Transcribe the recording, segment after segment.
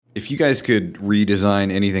If you guys could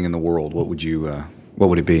redesign anything in the world, what would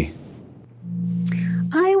it be?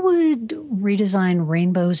 I would redesign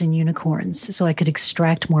rainbows and unicorns so I could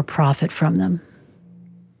extract more profit from them.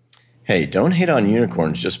 Hey, don't hate on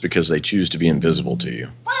unicorns just because they choose to be invisible to you.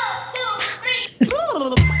 1, 2,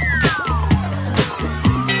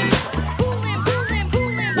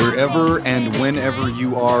 3. Wherever and whenever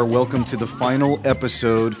you are, welcome to the final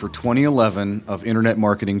episode for 2011 of Internet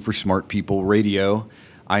Marketing for Smart People Radio.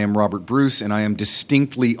 I am Robert Bruce, and I am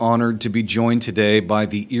distinctly honored to be joined today by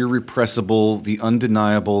the irrepressible, the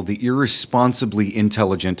undeniable, the irresponsibly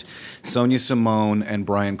intelligent Sonia Simone and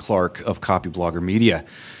Brian Clark of Copyblogger Media.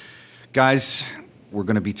 Guys, we're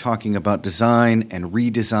going to be talking about design and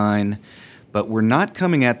redesign, but we're not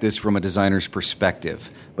coming at this from a designer's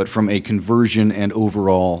perspective, but from a conversion and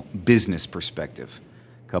overall business perspective.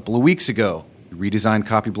 A couple of weeks ago, we redesigned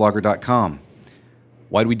copyblogger.com.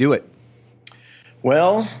 Why did we do it?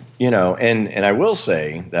 Well, and I will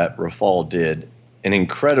say that Rafal did an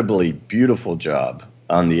incredibly beautiful job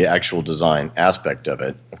on the actual design aspect of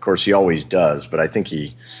it. Of course, he always does, but I think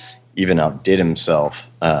he even outdid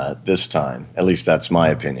himself this time. At least that's my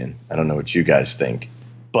opinion. I don't know what you guys think.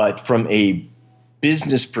 But from a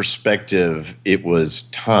business perspective, it was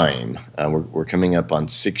time. We're coming up on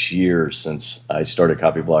 6 years since I started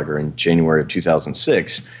Copyblogger in January of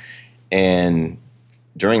 2006. And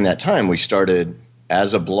during that time, we started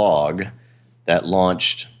as a blog that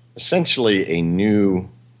launched essentially a new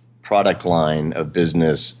product line of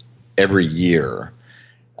business every year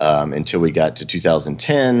until we got to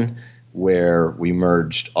 2010, where we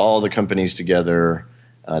merged all the companies together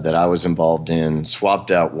that I was involved in, swapped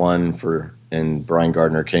out one and Brian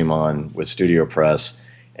Gardner came on with Studio Press,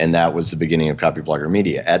 and that was the beginning of Copyblogger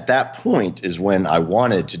Media. At that point is when I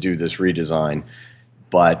wanted to do this redesign,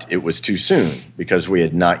 but it was too soon because we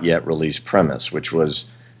had not yet released Premise, which was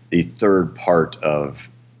the third part of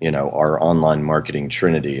our online marketing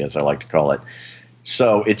trinity, as I like to call it.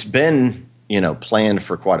 So it's been planned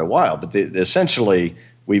for quite a while, but essentially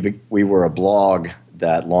we were a blog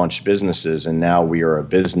that launched businesses, and now we are a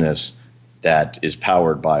business that is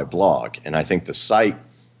powered by a blog. And I think the site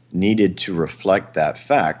needed to reflect that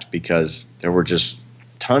fact because there were just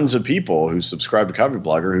tons of people who subscribed to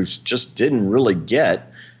Copyblogger who just didn't really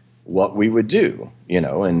get what we would do,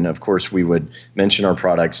 and of course we would mention our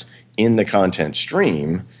products in the content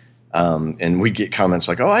stream, and we get comments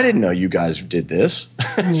like, "Oh, I didn't know you guys did this."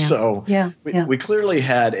 Yeah. So we clearly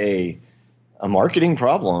had a marketing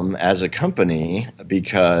problem as a company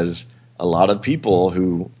because a lot of people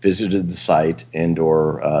who visited the site and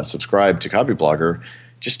or subscribed to Copyblogger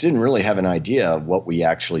just didn't really have an idea of what we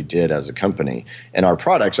actually did as a company. And our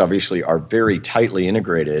products obviously are very tightly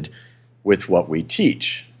integrated with what we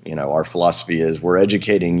teach. Our philosophy is we're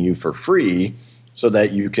educating you for free so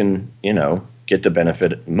that you can, get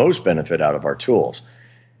the most benefit out of our tools.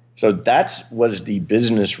 So that was the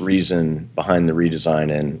business reason behind the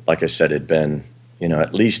redesign. And like I said, it'd been,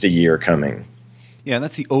 at least a year coming. Yeah,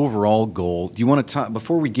 that's the overall goal. Do you want to talk,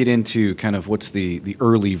 before we get into kind of what's the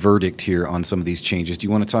early verdict here on some of these changes, do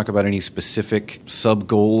you want to talk about any specific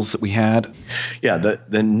sub-goals that we had? Yeah,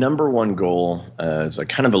 the number one goal, as I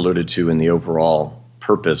kind of alluded to in the overall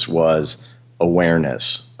purpose, was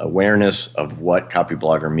awareness of what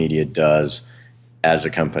Copyblogger Media does as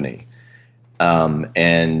a company.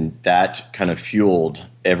 And that kind of fueled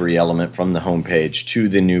every element from the homepage to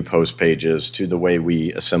the new post pages to the way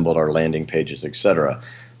we assembled our landing pages, etc.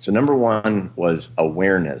 So number one was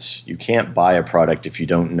awareness. You can't buy a product if you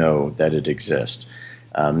don't know that it exists.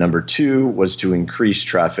 Number two was to increase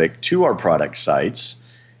traffic to our product sites.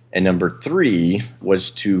 And number three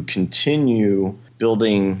was to continue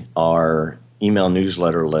building our email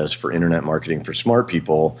newsletter list for Internet Marketing for Smart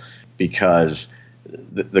People because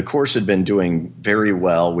the course had been doing very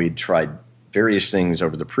well. We'd tried various things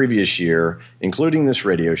over the previous year, including this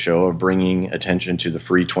radio show of bringing attention to the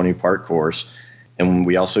free 20-part course. And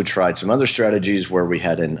we also tried some other strategies where we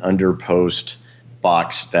had an under-post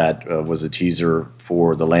box that was a teaser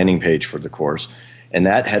for the landing page for the course. And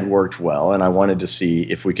that had worked well, and I wanted to see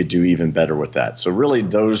if we could do even better with that. So really,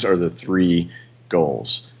 those are the three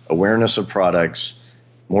goals: awareness of products,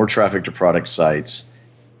 more traffic to product sites,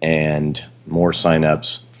 and more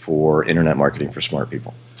signups for Internet Marketing for Smart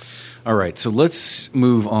People. All right, so let's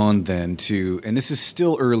move on then to, and this is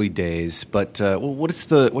still early days, but what's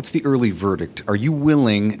the early verdict? Are you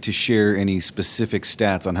willing to share any specific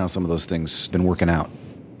stats on how some of those things have been working out?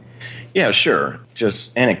 Yeah, sure.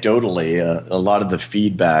 Just anecdotally, a lot of the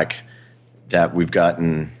feedback that we've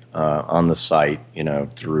gotten on the site,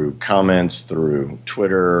 through comments, through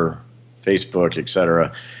Twitter, Facebook,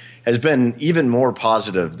 etc., has been even more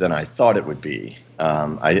positive than I thought it would be.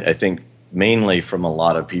 I think mainly from a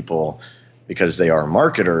lot of people, because they are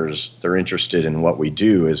marketers, they're interested in what we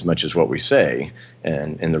do as much as what we say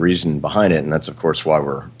and the reason behind it. And that's, of course, why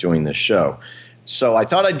we're doing this show. So I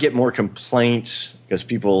thought I'd get more complaints because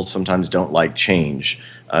people sometimes don't like change.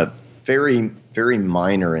 Very, very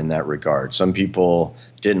minor in that regard. Some people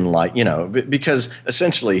didn't like, because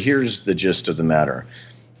essentially here's the gist of the matter.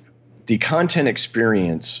 The content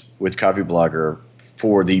experience with Copyblogger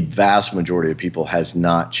for the vast majority of people has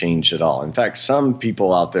not changed at all. In fact, some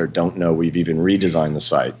people out there don't know we've even redesigned the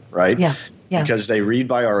site, right? Yeah. Because they read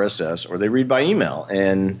by RSS or they read by email.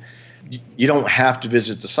 And you don't have to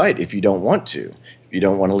visit the site if you don't want to. If you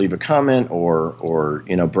don't want to leave a comment or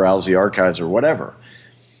browse the archives or whatever.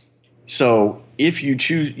 So if you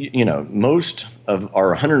choose, most of our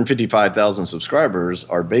 155,000 subscribers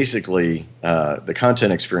are basically the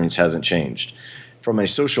content experience hasn't changed. From a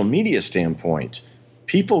social media standpoint,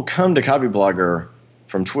 people come to Copyblogger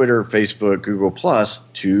from Twitter, Facebook, Google Plus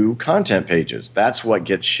to content pages. That's what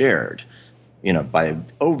gets shared. By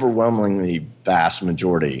overwhelmingly vast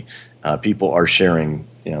majority, people are sharing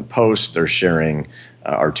posts. They're sharing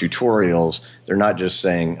our tutorials. They're not just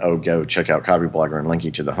saying, "Oh, go check out Copyblogger" and link you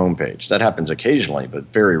to the homepage. That happens occasionally,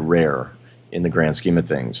 but very rare in the grand scheme of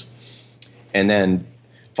things. And then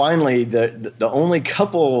finally, the only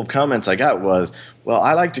couple of comments I got was, "Well,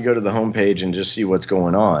 I like to go to the homepage and just see what's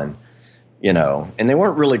going on," And they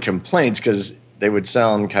weren't really complaints because they would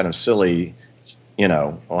sound kind of silly.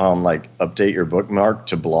 Like update your bookmark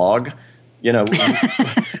to blog. We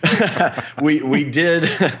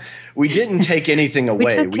didn't take anything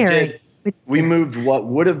away. We moved what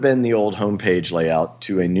would have been the old homepage layout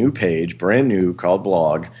to a new page, brand new, called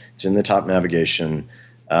blog. It's in the top navigation.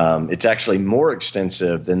 It's actually more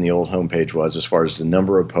extensive than the old homepage was as far as the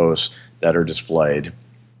number of posts that are displayed,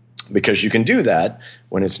 because you can do that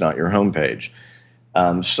when it's not your homepage.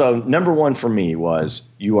 So number one for me was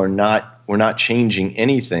we're not changing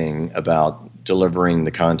anything about delivering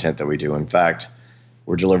the content that we do. In fact,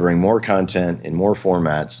 we're delivering more content in more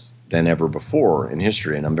formats than ever before in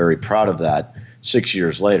history, and I'm very proud of that 6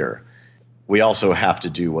 years later. We also have to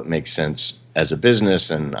do what makes sense as a business,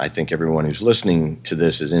 and I think everyone who's listening to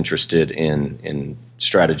this is interested in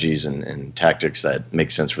strategies and tactics that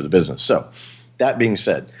make sense for the business. So that being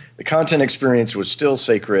said, the content experience was still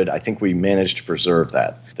sacred. I think we managed to preserve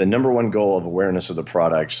that. The number one goal of awareness of the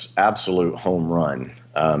products, absolute home run.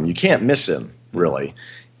 You can't miss them, really.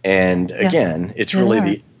 And again, it's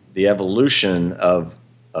really the evolution of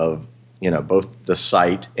both the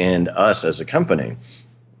site and us as a company.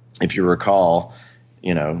 If you recall,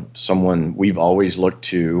 someone we've always looked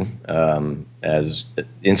to as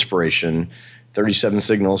inspiration, 37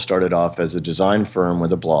 Signals started off as a design firm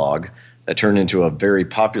with a blog that turned into a very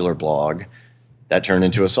popular blog that turned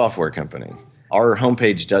into a software company. Our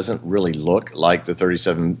homepage doesn't really look like the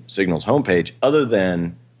 37 Signals homepage other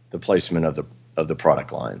than the placement of the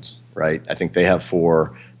product lines, right? I think they have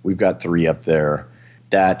 4. We've got 3 up there.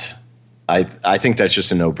 That I think that's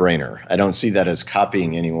just a no-brainer. I don't see that as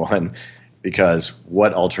copying anyone, because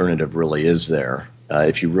what alternative really is there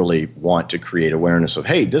if you really want to create awareness of,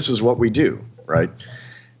 hey, this is what we do, right?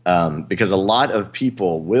 Because a lot of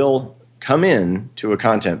people will come in to a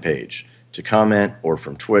content page to comment, or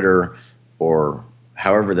from Twitter, or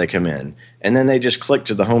however they come in, and then they just click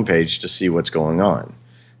to the homepage to see what's going on.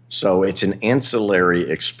 So it's an ancillary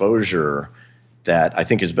exposure that I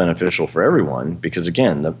think is beneficial for everyone, because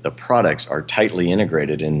again, the products are tightly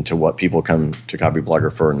integrated into what people come to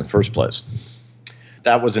Copyblogger for in the first place.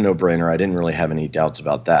 That was a no-brainer. I didn't really have any doubts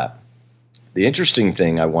about that. The interesting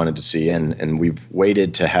thing I wanted to see, and we've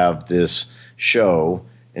waited to have this show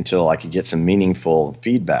until I could get some meaningful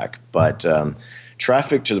feedback, but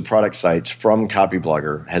traffic to the product sites from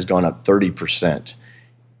Copyblogger has gone up 30%.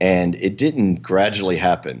 And it didn't gradually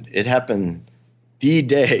happen. It happened the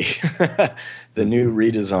day the new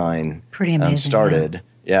redesign started.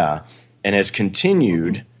 Yeah. And has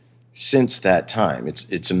continued since that time.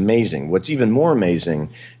 It's amazing. What's even more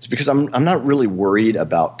amazing is because I'm not really worried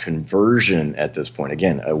about conversion at this point.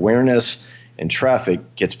 Again, awareness and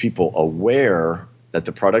traffic gets people aware that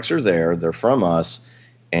the products are there, they're from us,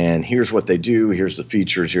 and here's what they do, here's the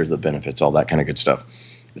features, here's the benefits, all that kind of good stuff.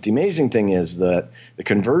 But the amazing thing is that the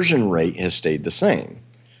conversion rate has stayed the same.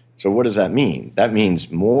 So what does that mean? That means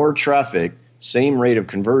more traffic, same rate of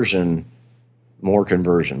conversion,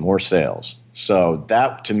 more sales. So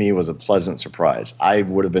that to me was a pleasant surprise. I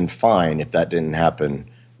would have been fine if that didn't happen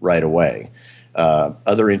right away.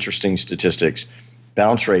 Other interesting statistics,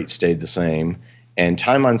 bounce rate stayed the same, and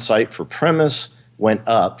time on site for premise went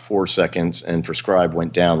up 4 seconds, and for Scribe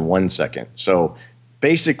went down 1 second. So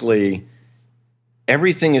basically,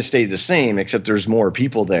 everything has stayed the same, except there's more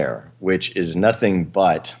people there, which is nothing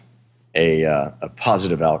but a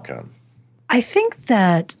positive outcome. I think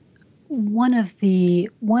that one of the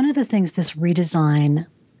things this redesign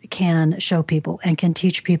can show people and can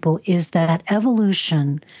teach people is that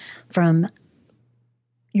evolution from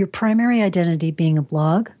your primary identity being a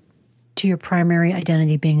blog to your primary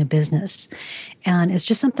identity being a business. And it's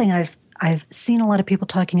just something I've seen a lot of people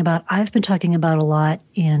talking about. I've been talking about a lot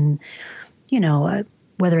in,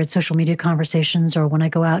 whether it's social media conversations or when I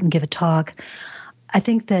go out and give a talk. I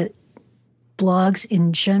think that blogs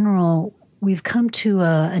in general, we've come to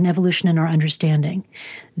an evolution in our understanding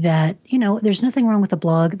that, there's nothing wrong with a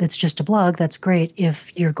blog that's just a blog. That's great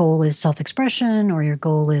if your goal is self-expression or your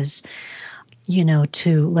goal is,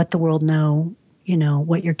 to let the world know,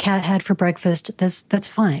 what your cat had for breakfast. That's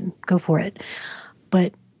fine. Go for it.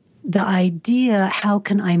 But the idea, how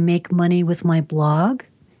can I make money with my blog,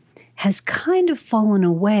 has kind of fallen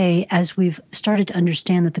away as we've started to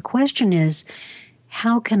understand that the question is,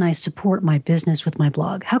 how can I support my business with my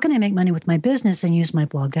blog? How can I make money with my business and use my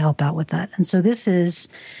blog to help out with that? And so this is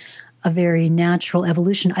a very natural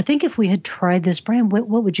evolution. I think if we had tried this, Brian, what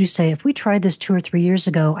would you say? If we tried this 2 or 3 years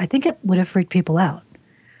ago, I think it would have freaked people out.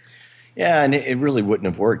 Yeah, and it really wouldn't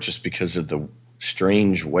have worked just because of the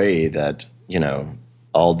strange way that,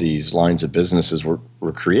 all these lines of businesses were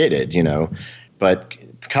created, But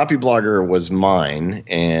Copyblogger was mine,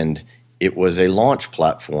 and it was a launch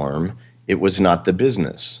platform. It was not the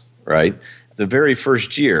business, right? The very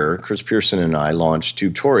first year, Chris Pearson and I launched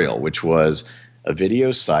Tutorial, which was a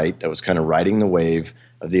video site that was kind of riding the wave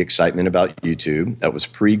of the excitement about YouTube. That was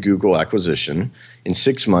pre-Google acquisition. In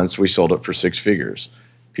 6 months, we sold it for 6 figures.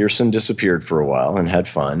 Pearson disappeared for a while and had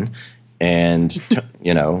fun. And,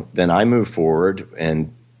 then I moved forward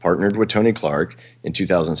and partnered with Tony Clark in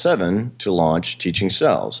 2007 to launch Teaching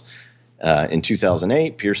Sells. In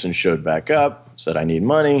 2008, Pearson showed back up, said, I need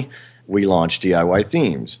money. We launched DIY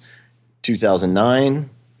Themes. 2009,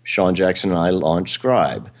 Sean Jackson and I launched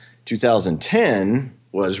Scribe. 2010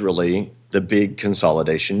 was really the big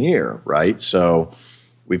consolidation year, right? So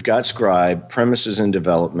we've got Scribe, Premises in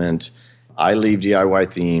development. I leave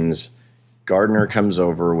DIY Themes. Gardner comes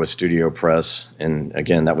over with Studio Press. And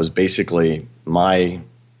again, that was basically my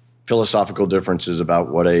philosophical differences about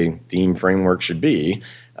what a theme framework should be.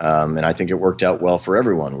 And I think it worked out well for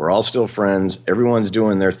everyone. We're all still friends. Everyone's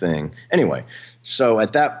doing their thing. Anyway, so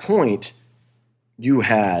at that point, you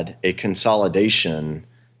had a consolidation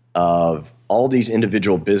of all these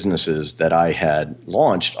individual businesses that I had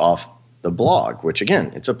launched off the blog, which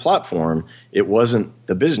again, it's a platform. It wasn't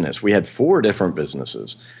the business. We had 4 different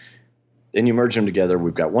businesses. Then you merge them together.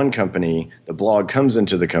 We've got one company. The blog comes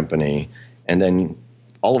into the company. And then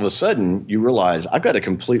all of a sudden you realize I've got a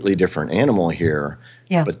completely different animal here.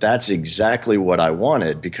 Yeah. But that's exactly what I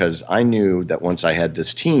wanted, because I knew that once I had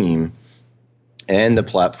this team and the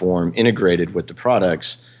platform integrated with the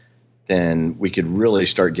products, then we could really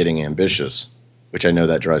start getting ambitious, which I know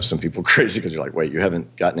that drives some people crazy because you're like, wait, you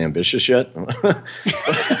haven't gotten ambitious yet?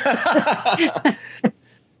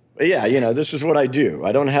 But yeah, this is what I do.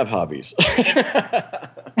 I don't have hobbies.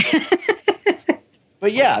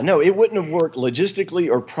 But yeah, no, it wouldn't have worked logistically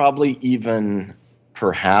or probably even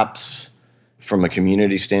perhaps from a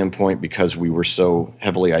community standpoint because we were so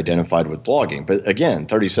heavily identified with blogging. But again,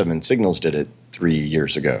 37 Signals did it 3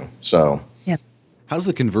 years ago. So yeah. How's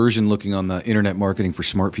the conversion looking on the Internet Marketing for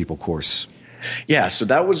Smart People course? Yeah, so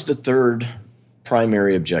that was the third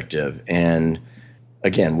primary objective. And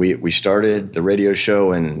again, we started the radio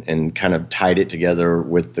show and kind of tied it together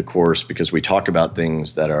with the course because we talk about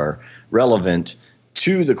things that are relevant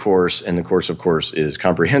to the course. And the course, of course, is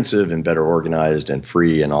comprehensive and better organized and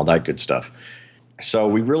free and all that good stuff. So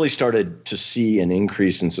we really started to see an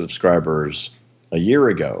increase in subscribers a year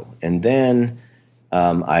ago. And then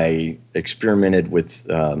I experimented with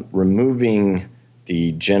removing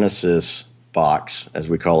the Genesis box, as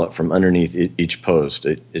we call it, from underneath each post.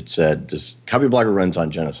 It said, "This Copyblogger runs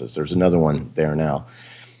on Genesis." There's another one there now.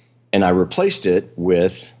 And I replaced it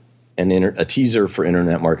with a teaser for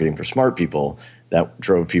Internet Marketing for Smart People that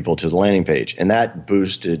drove people to the landing page. And that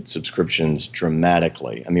boosted subscriptions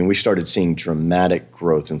dramatically. I mean, we started seeing dramatic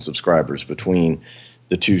growth in subscribers between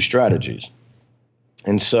the two strategies.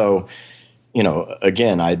 And so,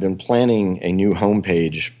 again, I'd been planning a new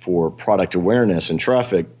homepage for product awareness and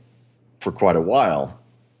traffic for quite a while.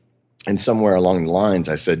 And somewhere along the lines,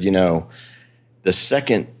 I said, the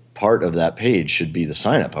second part of that page should be the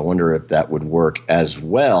sign up. I wonder if that would work as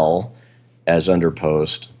well as under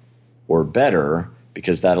post or better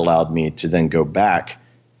because that allowed me to then go back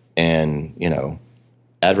and,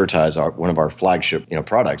 advertise one of our flagship,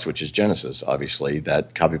 products, which is Genesis, obviously,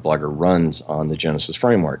 that Copyblogger runs on the Genesis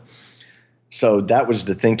framework. So that was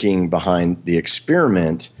the thinking behind the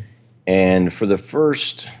experiment. And for the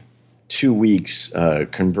first 2 weeks,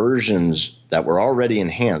 conversions that were already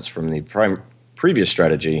enhanced from the previous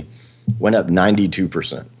strategy went up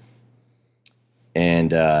 92%.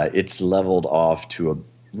 And it's leveled off to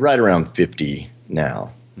right around 50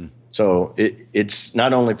 now. So it's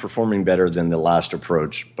not only performing better than the last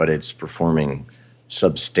approach, but it's performing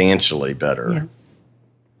substantially better. Yeah.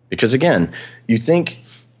 Because again, you think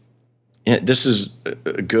this is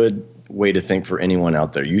a good way to think for anyone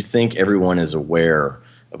out there. You think everyone is aware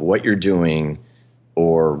of what you're doing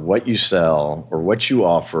or what you sell or what you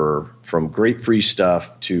offer, from great free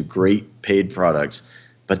stuff to great paid products,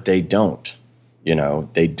 but they don't.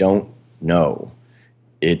 They don't know.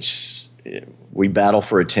 We battle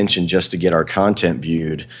for attention just to get our content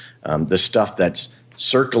viewed. The stuff that's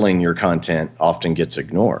circling your content often gets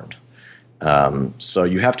ignored. So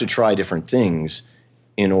you have to try different things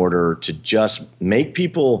in order to just make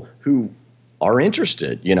people who are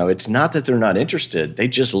interested. It's not that they're not interested. They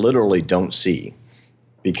just literally don't see.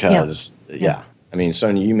 Because, yeah. I mean,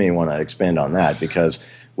 Sonia, you may want to expand on that, because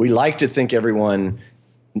we like to think everyone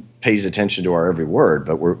pays attention to our every word,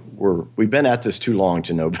 but we've been at this too long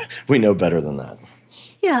to know we know better than that.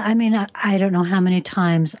 Yeah, I mean, I don't know how many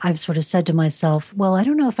times I've sort of said to myself, well, I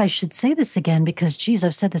don't know if I should say this again because, geez,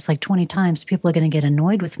 I've said this like 20 times. People are going to get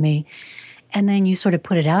annoyed with me. And then you sort of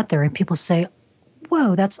put it out there and people say,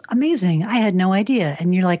 whoa, that's amazing. I had no idea.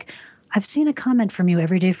 And you're like, I've seen a comment from you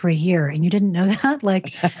every day for a year and you didn't know that?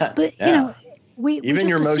 But, yeah. we even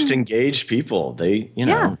your most engaged people, they,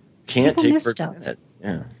 can't take for granted.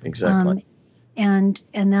 Yeah, exactly. And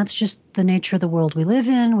that's just the nature of the world we live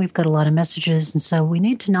in. We've got a lot of messages, and so we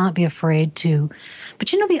need to not be afraid to. But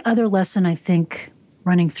the other lesson I think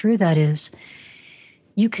running through that is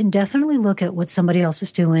you can definitely look at what somebody else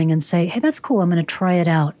is doing and say, hey, that's cool, I'm going to try it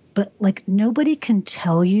out. But nobody can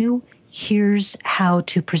tell you, here's how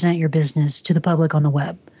to present your business to the public on the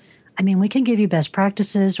web. I mean, we can give you best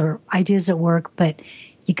practices or ideas at work, but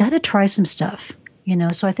you got to try some stuff.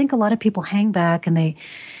 So I think a lot of people hang back and they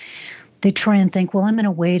try and think, well, I'm going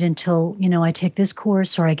to wait until, I take this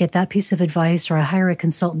course or I get that piece of advice or I hire a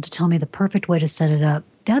consultant to tell me the perfect way to set it up.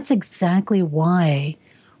 That's exactly why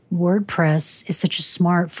WordPress is such a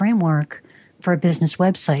smart framework for a business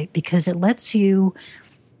website, because it lets you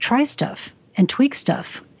try stuff and tweak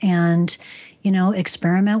stuff and,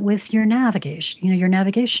 experiment with your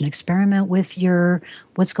navigation, experiment with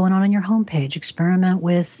what's going on your homepage, experiment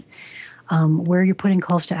with where you're putting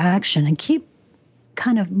calls to action, and keep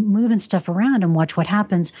kind of moving stuff around and watch what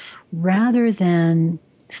happens, rather than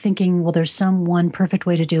thinking, well, there's some one perfect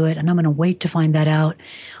way to do it and I'm going to wait to find that out,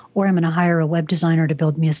 or I'm going to hire a web designer to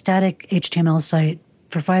build me a static HTML site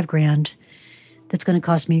for $5,000 that's going to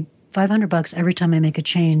cost me $500 every time I make a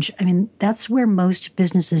change. I mean, that's where most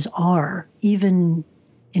businesses are, even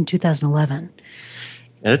in 2011. And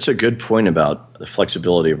that's a good point about the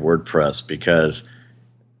flexibility of WordPress, because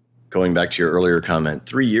going back to your earlier comment,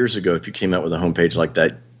 3 years ago, if you came out with a homepage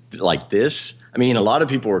like this, I mean, a lot of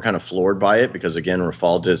people were kind of floored by it because, again,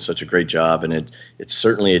 Rafal did such a great job, and it's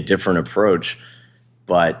certainly a different approach.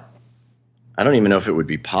 But I don't even know if it would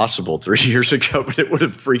be possible 3 years ago, but it would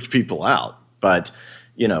have freaked people out. But,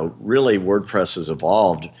 really WordPress has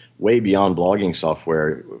evolved way beyond blogging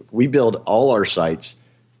software. We build all our sites,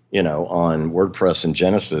 on WordPress and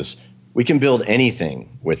Genesis. We can build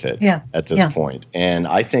anything with it at this point. And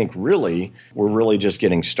I think we're really just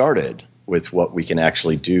getting started with what we can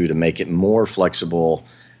actually do to make it more flexible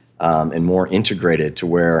and more integrated, to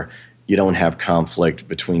where you don't have conflict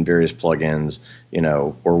between various plugins,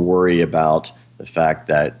 or worry about the fact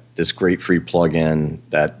that this great free plugin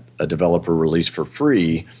that a developer released for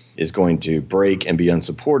free is going to break and be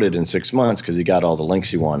unsupported in 6 months because he got all the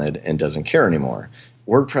links he wanted and doesn't care anymore.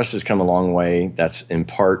 WordPress has come a long way. That's in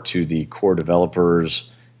part to the core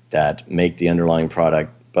developers that make the underlying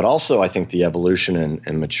product, but also I think the evolution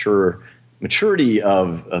and maturity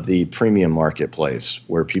of the premium marketplace,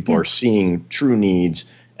 where people are seeing true needs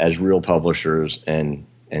as real publishers and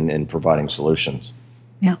providing solutions.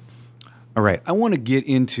 Yeah. All right. I want to get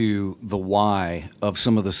into the why of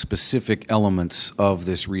some of the specific elements of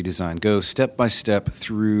this redesign. Go step by step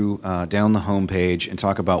through down the homepage and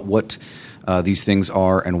talk about what these things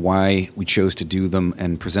are and why we chose to do them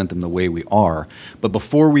and present them the way we are. But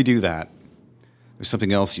before we do that, there's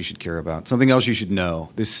something else you should care about, something else you should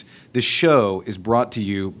know. This show is brought to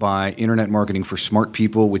you by Internet Marketing for Smart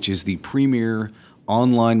People, which is the premier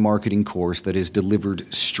online marketing course that is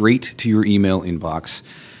delivered straight to your email inbox.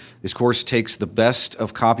 This course takes the best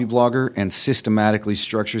of Copyblogger and systematically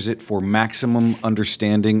structures it for maximum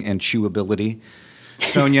understanding and chewability.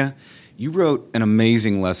 Sonia, you wrote an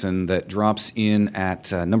amazing lesson that drops in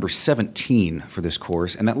at number 17 for this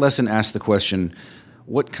course, and that lesson asks the question,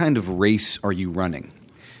 what kind of race are you running?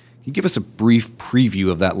 Can you give us a brief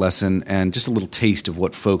preview of that lesson and just a little taste of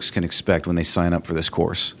what folks can expect when they sign up for this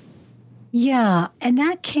course? Yeah, and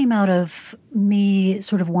that came out of me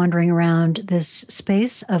sort of wandering around this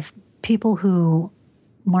space of people who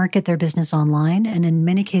market their business online and in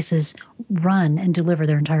many cases run and deliver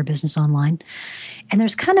their entire business online. And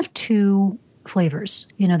there's kind of two flavors.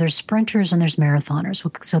 There's sprinters and there's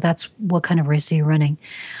marathoners. So that's what kind of race are you running?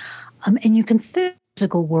 And you can fit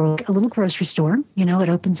physical world, a little grocery store, it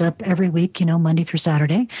opens up every week, Monday through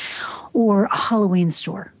Saturday, or a Halloween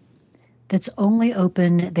store that's only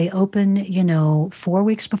open. They open, 4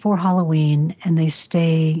 weeks before Halloween, and they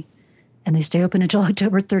stay open until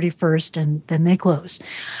October 31st, and then they close.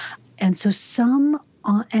 And so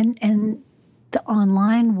and the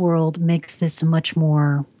online world makes this a much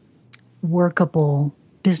more workable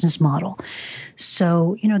business model.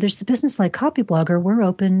 So, there's the business like Copyblogger. We're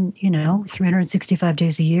open, 365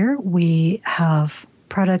 days a year. We have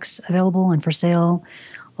products available and for sale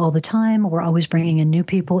all the time. We're always bringing in new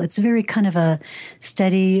people. It's very kind of a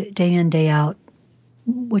steady day in, day out,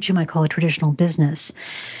 what you might call a traditional business.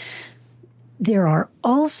 There are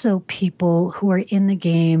also people who are in the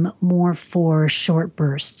game more for short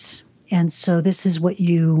bursts. And so this is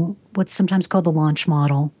what's sometimes called the launch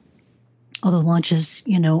model. Although launches,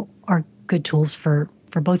 are good tools for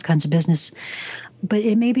both kinds of business. But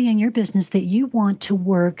it may be in your business that you want to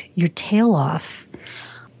work your tail off,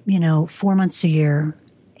 4 months a year.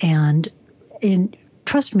 And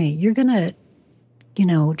trust me, you're going to,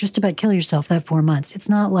 just about kill yourself that 4 months. It's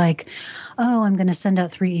not like, oh, I'm going to send out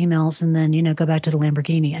 3 emails and then, go back to the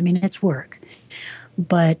Lamborghini. I mean, it's work.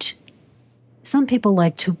 But some people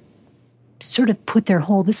like to sort of put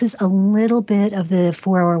this is a little bit of the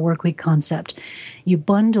 4-hour work week concept. You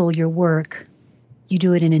bundle your work, you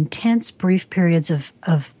do it in intense, brief periods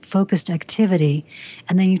of focused activity,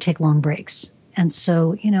 and then you take long breaks. And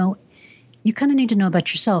so, you kind of need to know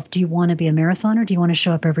about yourself. Do you want to be a marathoner? Do you want to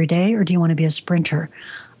show up every day? Or do you want to be a sprinter?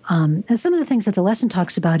 And some of the things that the lesson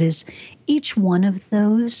talks about is each one of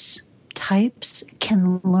those types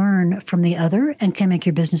can learn from the other and can make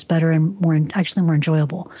your business better and more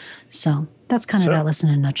enjoyable. So that's kind of that lesson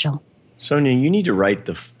in a nutshell. Sonia, you need to write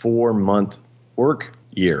the 4-month work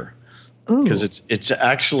year. Because it's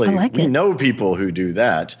actually, we know people who do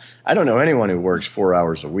that. I don't know anyone who works 4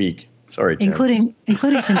 hours a week. Sorry, Tim. Including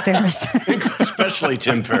Tim Ferriss. Especially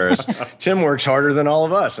Tim Ferriss. Tim works harder than all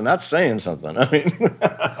of us, and that's saying something. I mean,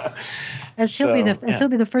 he'll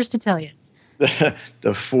be the first to tell you.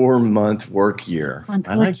 The 4-month work year.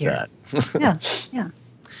 I like that. Yeah.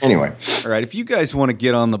 Anyway. All right. If you guys want to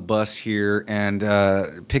get on the bus here and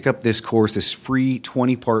pick up this course, this free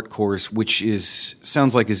 20-part course, which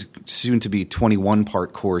sounds like is soon to be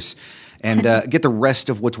 21-part course, and get the rest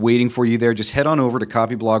of what's waiting for you there, just head on over to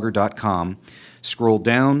copyblogger.com, scroll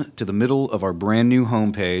down to the middle of our brand new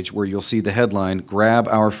homepage where you'll see the headline, Grab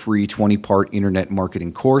Our Free 20-Part Internet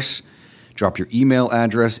Marketing Course. Drop your email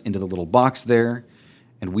address into the little box there,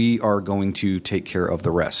 and we are going to take care of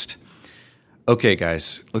the rest. Okay,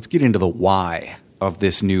 guys, let's get into the why of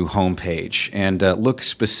this new homepage and look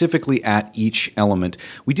specifically at each element.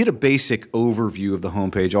 We did a basic overview of the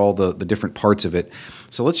homepage, all the different parts of it.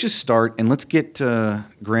 So let's just start, and let's get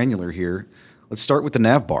granular here. Let's start with the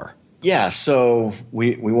nav bar. Yeah, so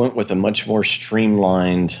we went with a much more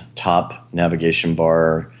streamlined top navigation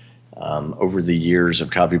bar. Over the years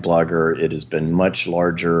of Copyblogger, it has been much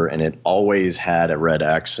larger, and it always had a red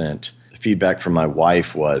accent. The feedback from my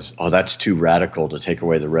wife was, oh, that's too radical to take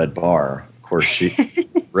away the red bar. Of course,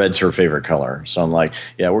 red's her favorite color. So I'm like,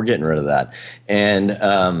 yeah, we're getting rid of that. And,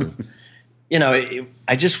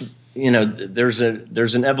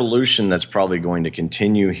 there's an evolution that's probably going to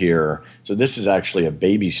continue here. So this is actually a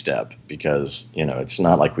baby step because, it's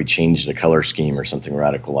not like we changed the color scheme or something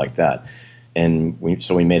radical like that. And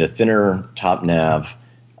we made a thinner top nav.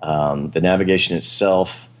 The navigation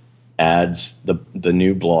itself adds the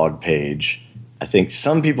new blog page. I think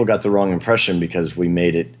some people got the wrong impression because we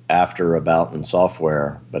made it after About and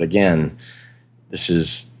Software. But again, this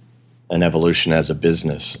is an evolution as a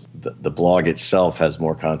business. The blog itself has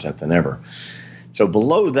more content than ever. So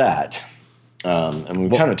below that,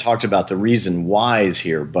 and we kind of talked about the reason whys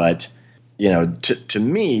here, but to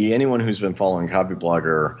me, anyone who's been following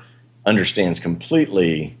Copyblogger understands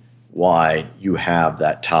completely why you have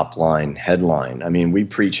that top line headline. I mean, we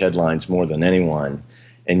preach headlines more than anyone.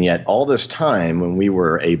 And yet all this time when we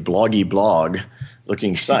were a bloggy blog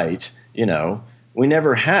looking site, we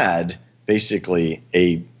never had basically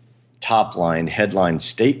a top line headline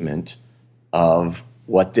statement of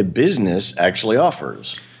what the business actually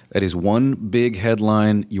offers. That is one big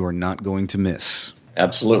headline you are not going to miss.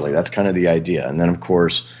 Absolutely. That's kind of the idea. And then, of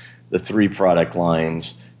course, the 3 product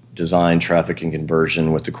lines, design, traffic, and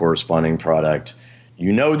conversion with the corresponding product.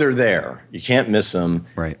 They're there. You can't miss them.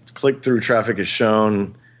 Right. Click-through traffic has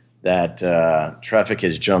shown that traffic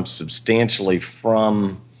has jumped substantially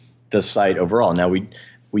from the site overall. Now,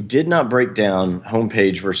 we did not break down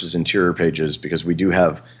homepage versus interior pages because we do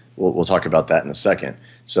have – we'll talk about that in a second.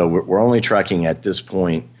 So we're only tracking at this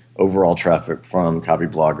point overall traffic from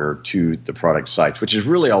Copyblogger to the product sites, which is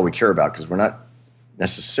really all we care about because we're not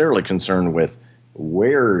necessarily concerned with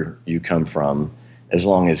where you come from as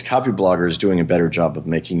long as Copyblogger is doing a better job of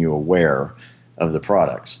making you aware of the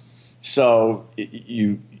products. So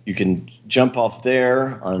you can jump off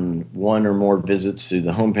there on one or more visits to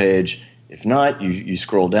the homepage. If not, you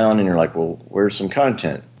scroll down and you're like, well, where's some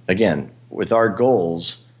content? Again, with our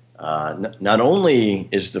goals, not only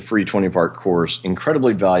is the free 20-part course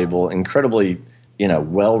incredibly valuable, incredibly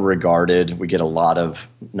well regarded. We get a lot of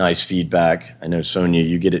nice feedback. I know, Sonia,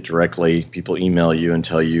 you get it directly. People email you and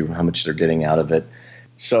tell you how much they're getting out of it.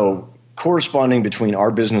 So corresponding between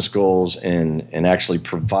our business goals and actually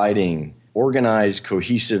providing organized,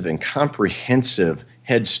 cohesive, and comprehensive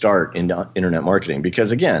head start into internet marketing.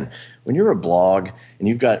 Because again, when you're a blog and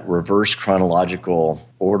you've got reverse chronological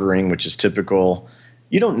ordering, which is typical,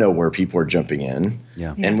 you don't know where people are jumping in.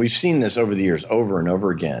 Yeah. And we've seen this over the years over and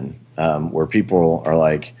over again where people are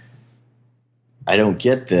like, I don't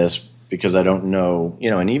get this because I don't know,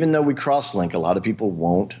 and even though we cross-link, a lot of people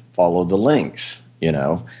won't follow the links,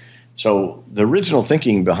 So the original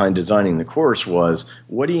thinking behind designing the course was,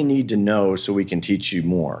 what do you need to know so we can teach you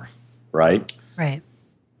more, right? Right.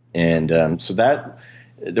 And so that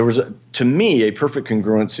there was, to me, a perfect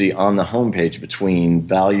congruency on the homepage between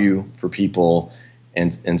value for people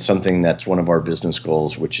and something that's one of our business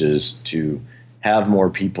goals, which is to have more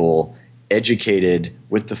people educated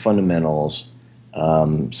with the fundamentals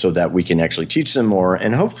so that we can actually teach them more.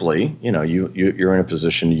 And hopefully, you're in a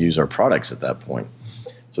position to use our products at that point.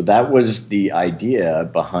 So that was the idea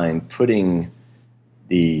behind putting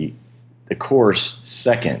the course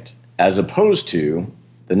second, as opposed to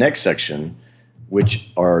the next section, which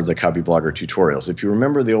are the Copyblogger tutorials. If you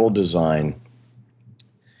remember the old design,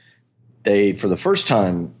 for the first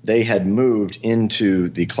time, they had moved into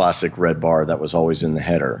the classic red bar that was always in the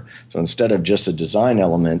header. So instead of just a design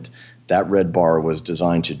element, that red bar was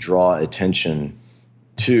designed to draw attention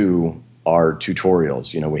to our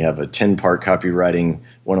tutorials. We have a 10-part copywriting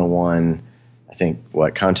 101. I think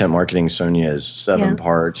content marketing, Sonia, is 7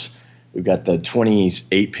 parts. We've got the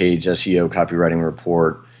 28-page SEO copywriting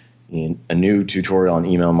report, a new tutorial on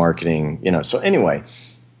email marketing. So anyway,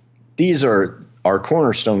 these are our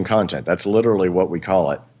cornerstone content. That's literally what we call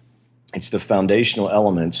it. It's the foundational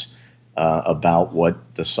elements about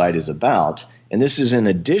what the site is about. And this is in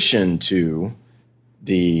addition to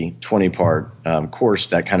the 20-part course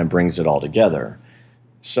that kind of brings it all together.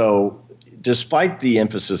 So despite the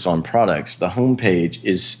emphasis on products, the homepage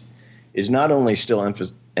is not only still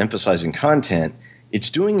emphasizing content, it's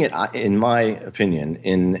doing it, in my opinion,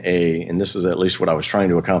 and this is at least what I was trying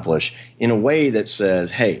to accomplish, in a way that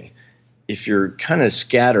says, hey, if you're kind of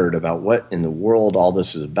scattered about what in the world all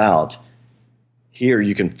this is about, here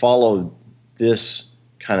you can follow this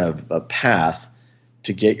kind of a path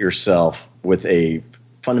to get yourself with a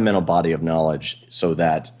fundamental body of knowledge so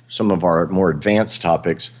that some of our more advanced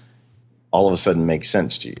topics all of a sudden make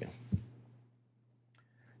sense to you.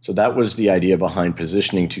 So that was the idea behind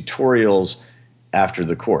positioning tutorials after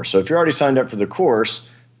the course. So if you're already signed up for the course,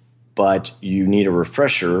 but you need a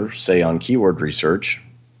refresher, say on keyword research,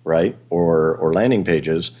 right, or landing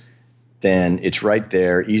pages, then it's right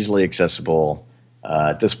there, easily accessible.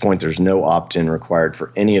 At this point, there's no opt-in required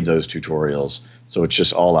for any of those tutorials, so it's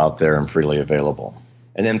just all out there and freely available.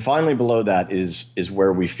 And then finally below that is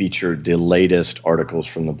where we feature the latest articles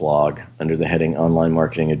from the blog under the heading Online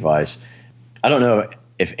Marketing Advice. I don't know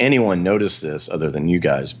if anyone noticed this other than you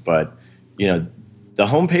guys, but the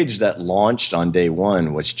homepage that launched on day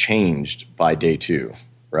 1 was changed by day 2.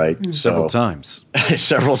 Right? Several times.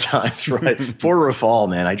 Several times, right? Poor Rafal,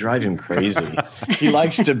 man. I drive him crazy. He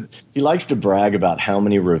likes to brag about how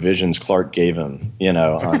many revisions Clark gave him,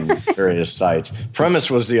 on various sites. Premise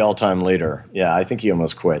was the all-time leader. Yeah, I think he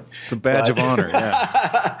almost quit. It's a badge of honor,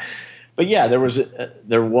 yeah. But yeah, there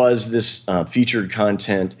was this featured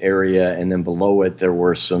content area, and then below it there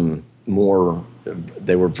were some more.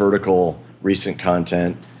 They were vertical recent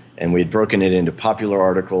content, and we had broken it into popular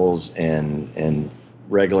articles and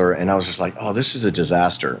regular. And I was just like, oh, this is a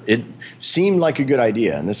disaster. It seemed like a good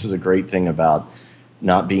idea, and this is a great thing about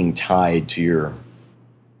not being tied to your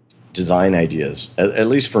design ideas, at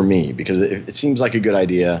least for me, because it seems like a good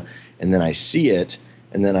idea, and then I see it.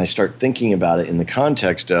 And then I start thinking about it in the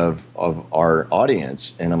context of our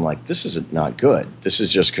audience, and I'm like, this is not good. This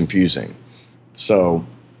is just confusing. So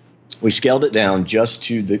we scaled it down just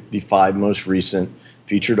to the 5 most recent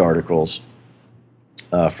featured articles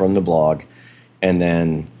from the blog, and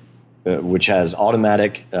then which has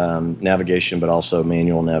automatic navigation, but also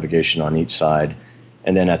manual navigation on each side.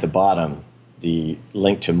 And then at the bottom, the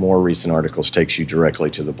link to more recent articles takes you directly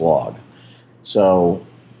to the blog. So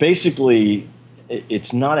basically,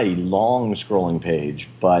 it's not a long scrolling page,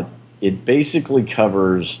 but it basically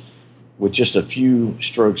covers, with just a few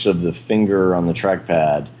strokes of the finger on the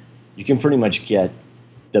trackpad, you can pretty much get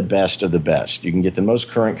the best of the best. You can get the most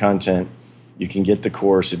current content, you can get the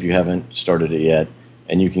course if you haven't started it yet,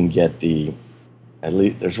 and you can get at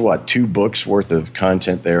least, there's 2 books worth of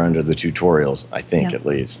content there under the tutorials, I think, at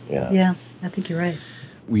least. Yeah, I think you're right.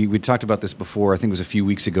 We talked about this before, I think it was a few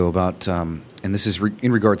weeks ago, about, and this is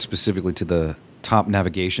in regard specifically to the top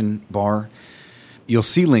navigation bar. You'll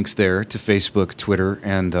see links there to Facebook, Twitter,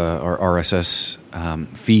 and our RSS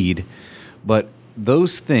feed, but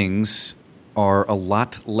those things are a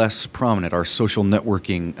lot less prominent. Our social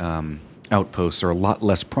networking outposts are a lot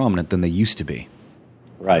less prominent than they used to be.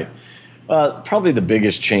 Right. Probably the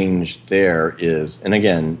biggest change there is, and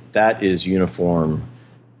again, that is uniform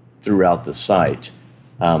throughout the site,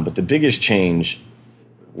 but the biggest change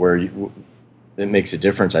where it makes a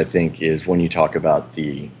difference, I think, is when you talk about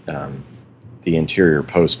the interior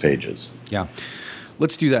post pages. Yeah,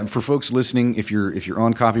 let's do that. For folks listening, if you're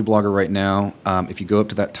on Copyblogger right now, if you go up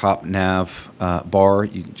to that top nav bar,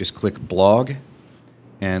 you just click blog,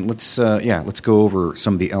 and let's go over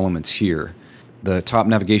some of the elements here. The top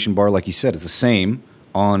navigation bar, like you said, is the same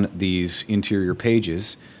on these interior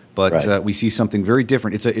pages, but right. We see something very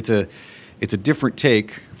different. It's a different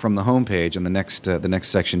take from the homepage on the next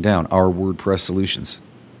section down, our WordPress solutions.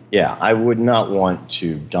 Yeah, I would not want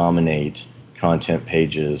to dominate content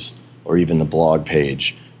pages or even the blog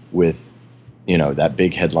page with, that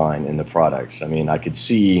big headline in the products. I mean, I could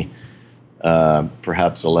see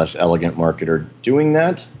perhaps a less elegant marketer doing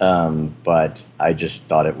that, but I just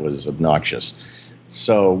thought it was obnoxious.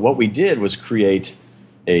 So what we did was create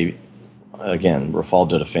again, Rafal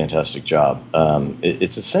did a fantastic job.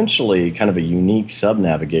 It's essentially kind of a unique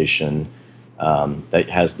sub-navigation that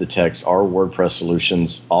has the text, our WordPress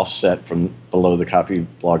solutions, offset from below the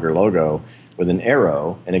Copyblogger logo with an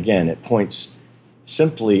arrow. And again, it points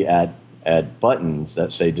simply at buttons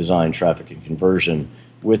that say design, traffic, and conversion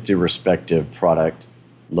with the respective product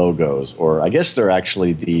logos. Or I guess they're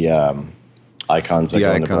actually the icons that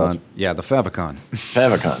go in the buttons. Yeah, the favicon.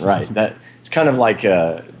 Favicon, right. It's kind of like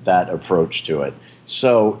that approach to it.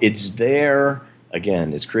 So it's there,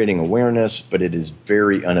 again, it's creating awareness, but it is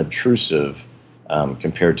very unobtrusive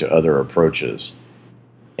compared to other approaches.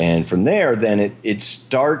 And from there, then it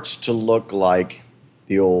starts to look like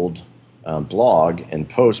the old blog and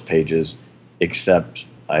post pages, except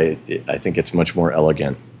I think it's much more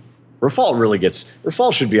elegant.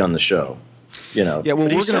 Rafal should be on the show, Yeah, well,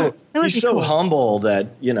 he's so humble that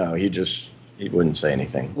he wouldn't say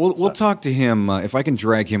anything. We'll talk to him if I can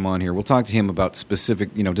drag him on here. We'll talk to him about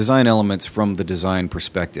specific design elements from the design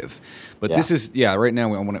perspective. But this is right now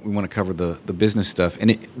we want to cover the business stuff.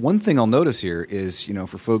 And one thing I'll notice here is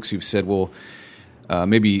for folks who've said, well,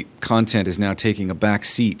 maybe content is now taking a back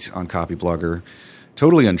seat on Copyblogger.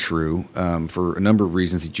 Totally untrue for a number of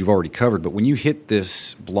reasons that you've already covered. But when you hit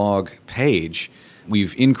this blog page,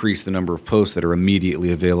 we've increased the number of posts that are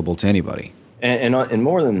immediately available to anybody. And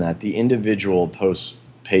more than that, the individual post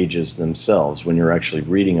pages themselves, when you're actually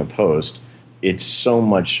reading a post, it's so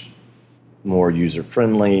much more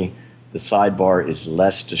user-friendly. The sidebar is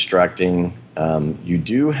less distracting. You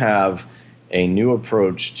do have a new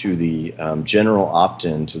approach to the general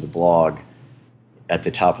opt-in to the blog at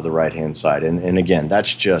the top of the right-hand side. And again,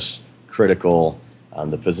 that's just critical.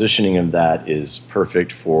 The positioning of that is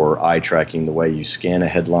perfect for eye tracking, the way you scan a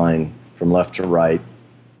headline from left to right.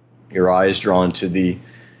 Your eye is drawn to the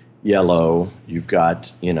yellow. You've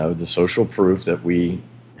got, the social proof that we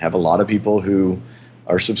have a lot of people who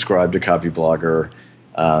are subscribed to Copyblogger.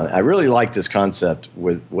 I really like this concept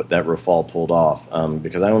with what that Rafal pulled off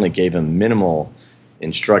because I only gave him minimal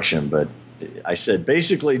instruction, but I said,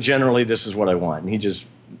 basically, generally, this is what I want. And he just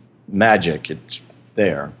magic. It's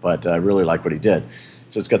there, but I really like what he did.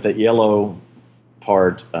 So it's got that yellow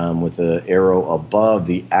part with the arrow above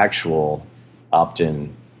the actual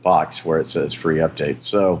opt-in box where it says free update.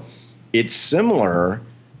 So it's similar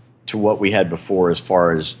to what we had before as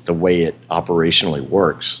far as the way it operationally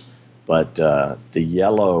works. But the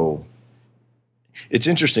yellow, it's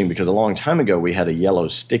interesting because a long time ago we had a yellow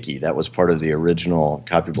sticky. That was part of the original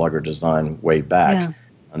Copyblogger design way back.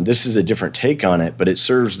 Yeah. This is a different take on it, but it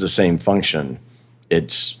serves the same function.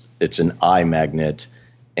 It's an eye magnet,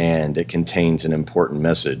 and it contains an important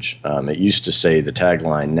message. It used to say the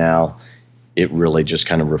tagline. Now it really just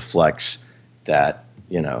kind of reflects that,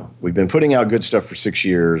 we've been putting out good stuff for 6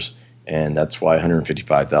 years, and that's why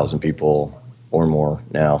 155,000 people or more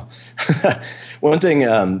now. One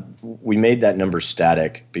thing, we made that number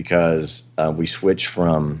static because we switched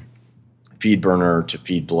from FeedBurner to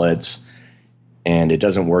FeedBlitz, and it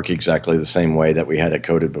doesn't work exactly the same way that we had it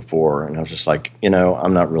coded before. And I was just like,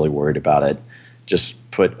 I'm not really worried about it. Just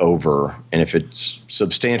put over, and if it's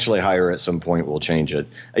substantially higher at some point, we'll change it.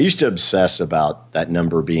 I used to obsess about that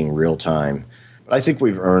number being real time, but I think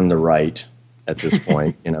we've earned the right at this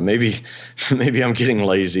point. Maybe I'm getting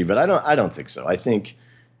lazy, but I don't think so. I think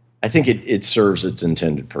it serves its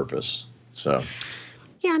intended purpose. So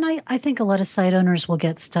yeah, and I think a lot of site owners will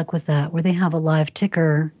get stuck with that, where they have a live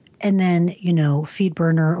ticker, and then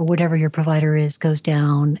FeedBurner or whatever your provider is goes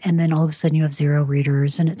down, and then all of a sudden you have 0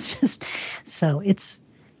 readers, and it's just it's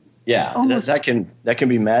almost, that can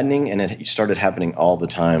be maddening, and it started happening all the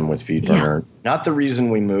time with FeedBurner. Yeah. Not the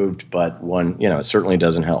reason we moved, but one, it certainly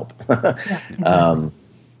doesn't help. Yeah,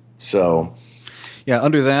 exactly. Yeah,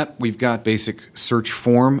 under that, we've got basic search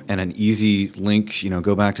form and an easy link.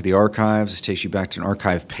 Go back to the archives. This takes you back to an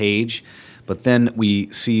archive page. But then we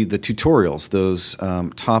see the tutorials, those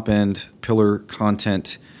top-end pillar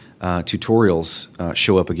content tutorials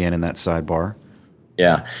show up again in that sidebar.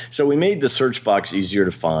 Yeah. So we made the search box easier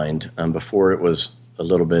to find. Before it was a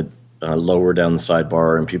little bit lower down the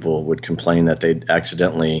sidebar, and people would complain that they'd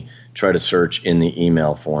accidentally try to search in the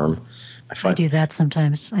email form. I do that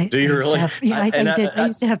sometimes. Do you really? I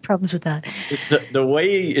used to have problems with that. The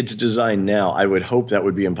way it's designed now, I would hope that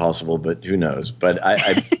would be impossible, but who knows? But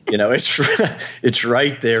it's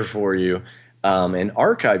right there for you. And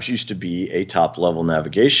archives used to be a top-level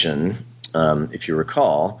navigation, if you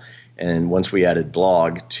recall. And once we added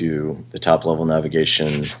blog to the top-level navigation,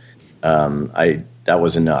 that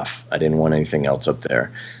was enough. I didn't want anything else up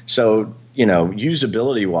there. So,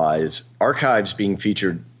 usability-wise, archives being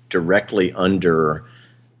featured directly under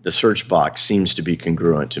the search box seems to be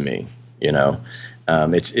congruent to me.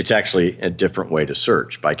 It's actually a different way to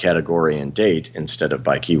search, by category and date instead of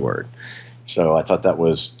by keyword. So I thought that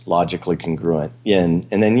was logically congruent. And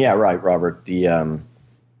then, yeah, right, Robert.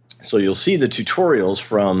 So you'll see the tutorials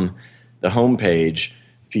from the homepage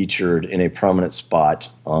featured in a prominent spot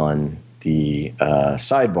on the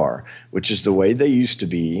sidebar, which is the way they used to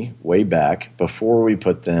be way back before we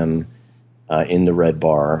put them in the red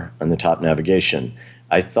bar on the top navigation.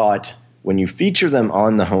 I thought when you feature them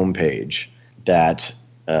on the homepage, that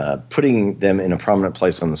putting them in a prominent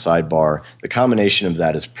place on the sidebar, the combination of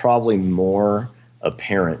that is probably more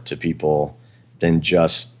apparent to people than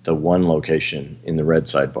just the one location in the red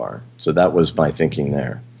sidebar. So that was my thinking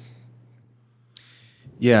there.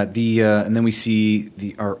 Yeah, and then we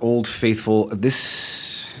see our old faithful.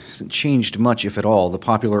 This hasn't changed much, if at all. The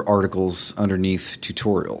popular articles underneath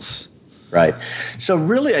tutorials. Right. So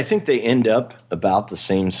really, I think they end up about the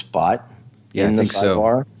same spot in the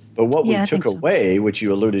sidebar. So. But what we took away, which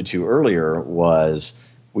you alluded to earlier, was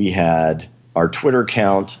we had our Twitter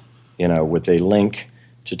account, with a link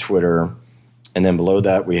to Twitter, and then below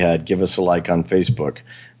that we had give us a like on Facebook.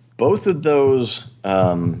 Both of those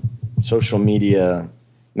social media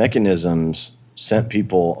mechanisms sent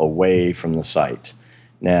people away from the site.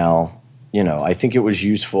 Now, I think it was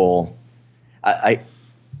useful.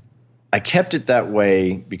 I kept it that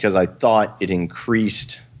way because I thought it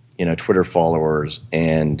increased, Twitter followers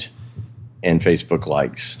and Facebook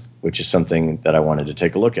likes, which is something that I wanted to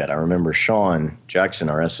take a look at. I remember Sean Jackson,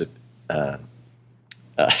 our CFO,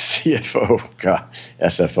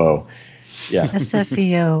 SFO. Yeah.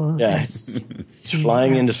 SFEO. Yes.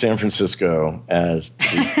 Flying into San Francisco as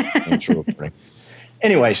the financial reporting.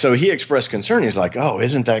 Anyway, so he expressed concern. He's like, oh,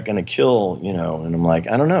 isn't that going to kill, And I'm like,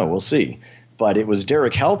 I don't know. We'll see. But it was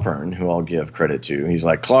Derek Halpern, who I'll give credit to. He's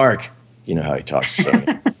like, Clark, you know how he talks. So,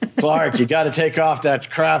 Clark, you got to take off that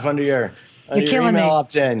crap under your email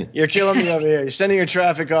opt-in. You're killing me over here. You're sending your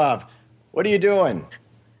traffic off. What are you doing?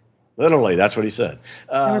 Literally, that's what he said.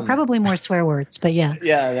 There were probably more swear words, but yeah.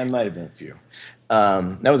 Yeah, that might have been a few.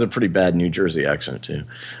 That was a pretty bad New Jersey accent, too.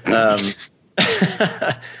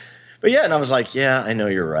 But yeah, and I was like, yeah, I know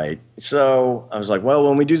you're right. So I was like, well,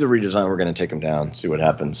 when we do the redesign, we're going to take them down, see what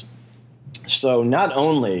happens. So not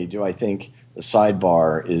only do I think the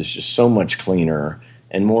sidebar is just so much cleaner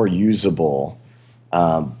and more usable,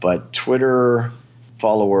 but Twitter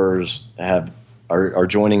followers are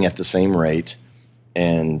joining at the same rate,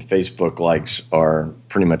 and Facebook likes are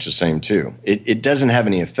pretty much the same too. It doesn't have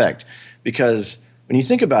any effect because when you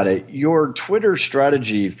think about it, your Twitter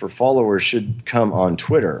strategy for followers should come on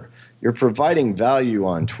Twitter. You're providing value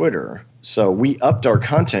on Twitter. So we upped our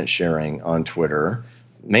content sharing on Twitter,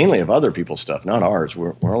 mainly of other people's stuff, not ours.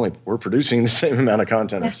 We're producing the same amount of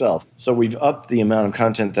content ourselves. So we've upped the amount of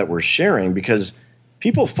content that we're sharing because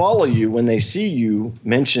people follow you when they see you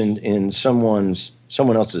mentioned in someone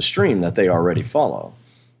else's stream that they already follow.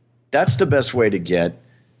 That's the best way to get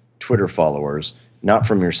Twitter followers, not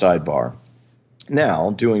from your sidebar. Now,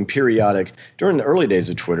 during the early days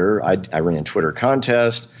of Twitter, I ran Twitter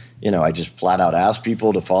contests. I just flat out asked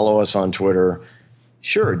people to follow us on Twitter.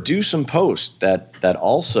 Sure, do some posts that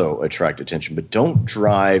also attract attention, but don't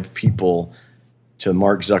drive people to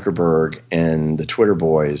Mark Zuckerberg and the Twitter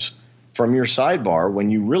boys from your sidebar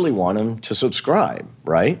when you really want them to subscribe,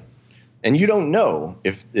 right? And you don't know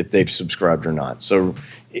if they've subscribed or not. So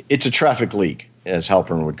it's a traffic leak, as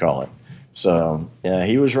Halpern would call it. So yeah,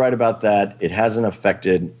 he was right about that. It hasn't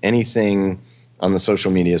affected anything on the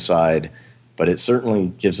social media side, but it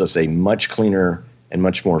certainly gives us a much cleaner and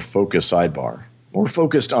much more focused sidebar. More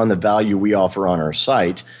focused on the value we offer on our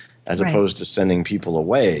site as opposed to sending people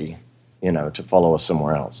away, to follow us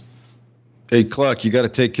somewhere else. Hey, Cluck, you got to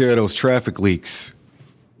take care of those traffic leaks.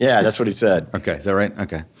 Yeah, that's what he said. Okay, is that right?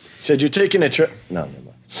 Okay. He said, you're taking a trip. No, never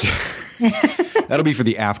mind. That'll be for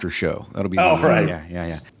the after show. That'll be. Right.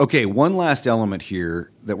 Yeah. Okay, one last element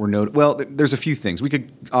here that we're noting. Well, there's a few things. We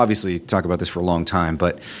could obviously talk about this for a long time,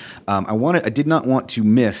 but I did not want to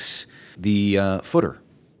miss the footer,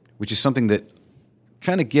 which is something that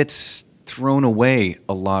kind of gets thrown away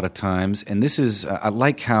a lot of times. And this is, I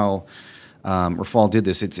like how Rafal did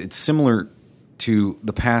this. It's similar to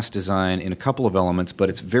the past design in a couple of elements, but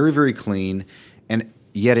it's very, very clean. And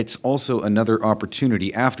yet it's also another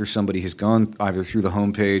opportunity after somebody has gone either through the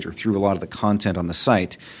homepage or through a lot of the content on the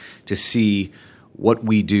site to see what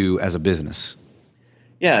we do as a business.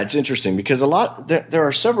 Yeah, it's interesting because there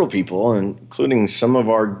are several people, including some of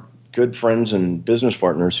our good friends and business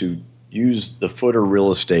partners, who use the footer real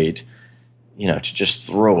estate, to just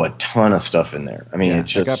throw a ton of stuff in there. I mean, it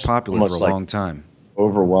just got popular for a long time.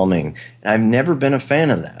 Overwhelming. And I've never been a fan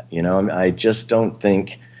of that. I just don't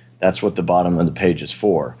think that's what the bottom of the page is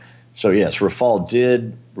for. So yes, Rafal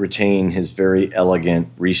did retain his very elegant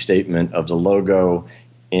restatement of the logo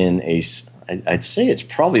in I'd say it's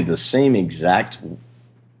probably the same exact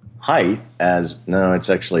height it's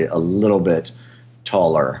actually a little bit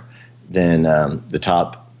taller than the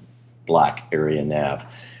top black area nav.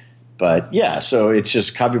 But yeah, so it's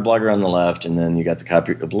just Copyblogger on the left, and then you got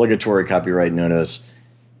the obligatory copyright notice.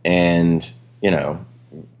 And,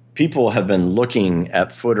 people have been looking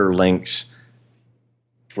at footer links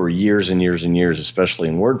for years and years and years, especially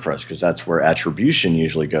in WordPress, because that's where attribution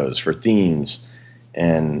usually goes for themes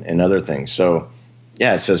and other things. So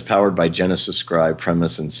yeah, it says powered by Genesis Scribe,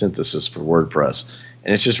 Premise, and Synthesis for WordPress.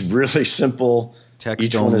 And it's just really simple. Text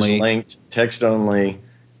Each only. one is linked, text only,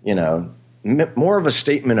 more of a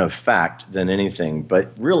statement of fact than anything.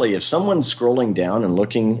 But really, if someone's scrolling down and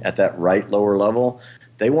looking at that right lower level,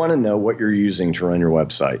 they want to know what you're using to run your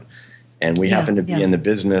website. And we happen to be in the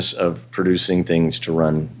business of producing things to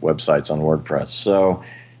run websites on WordPress. So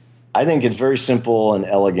I think it's very simple and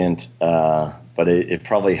elegant, but it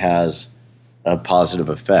probably has a positive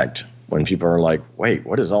effect when people are like, wait,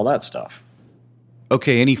 what is all that stuff?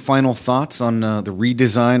 Okay, any final thoughts on the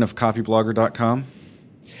redesign of copyblogger.com?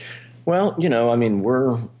 Well,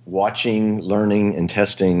 we're watching, learning, and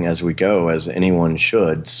testing as we go, as anyone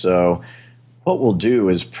should. So what we'll do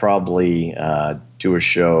is probably do a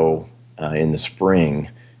show in the spring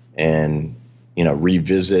and,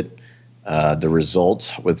 revisit the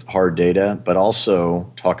results with hard data, but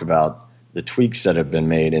also talk about the tweaks that have been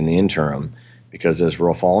made in the interim, because as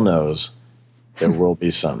Rafal knows, there will be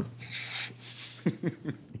some.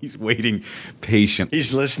 He's waiting patiently.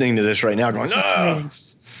 He's listening to this right now going, no!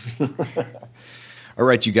 All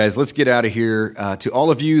right, you guys, let's get out of here. To all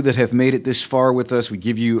of you that have made it this far with us, we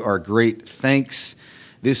give you our great thanks.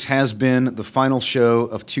 This has been the final show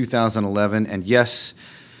of 2011. And yes,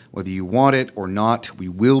 whether you want it or not, we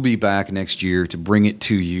will be back next year to bring it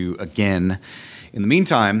to you again. In the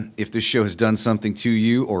meantime, if this show has done something to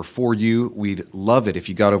you or for you, we'd love it if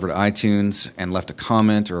you got over to iTunes and left a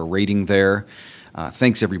comment or a rating there.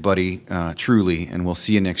 Thanks, everybody, truly, and we'll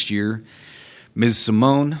see you next year. Ms.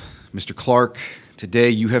 Simone, Mr. Clark, today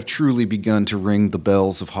you have truly begun to ring the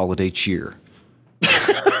bells of holiday cheer.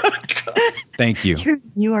 Thank you.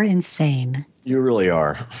 You are insane. You really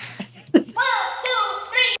are.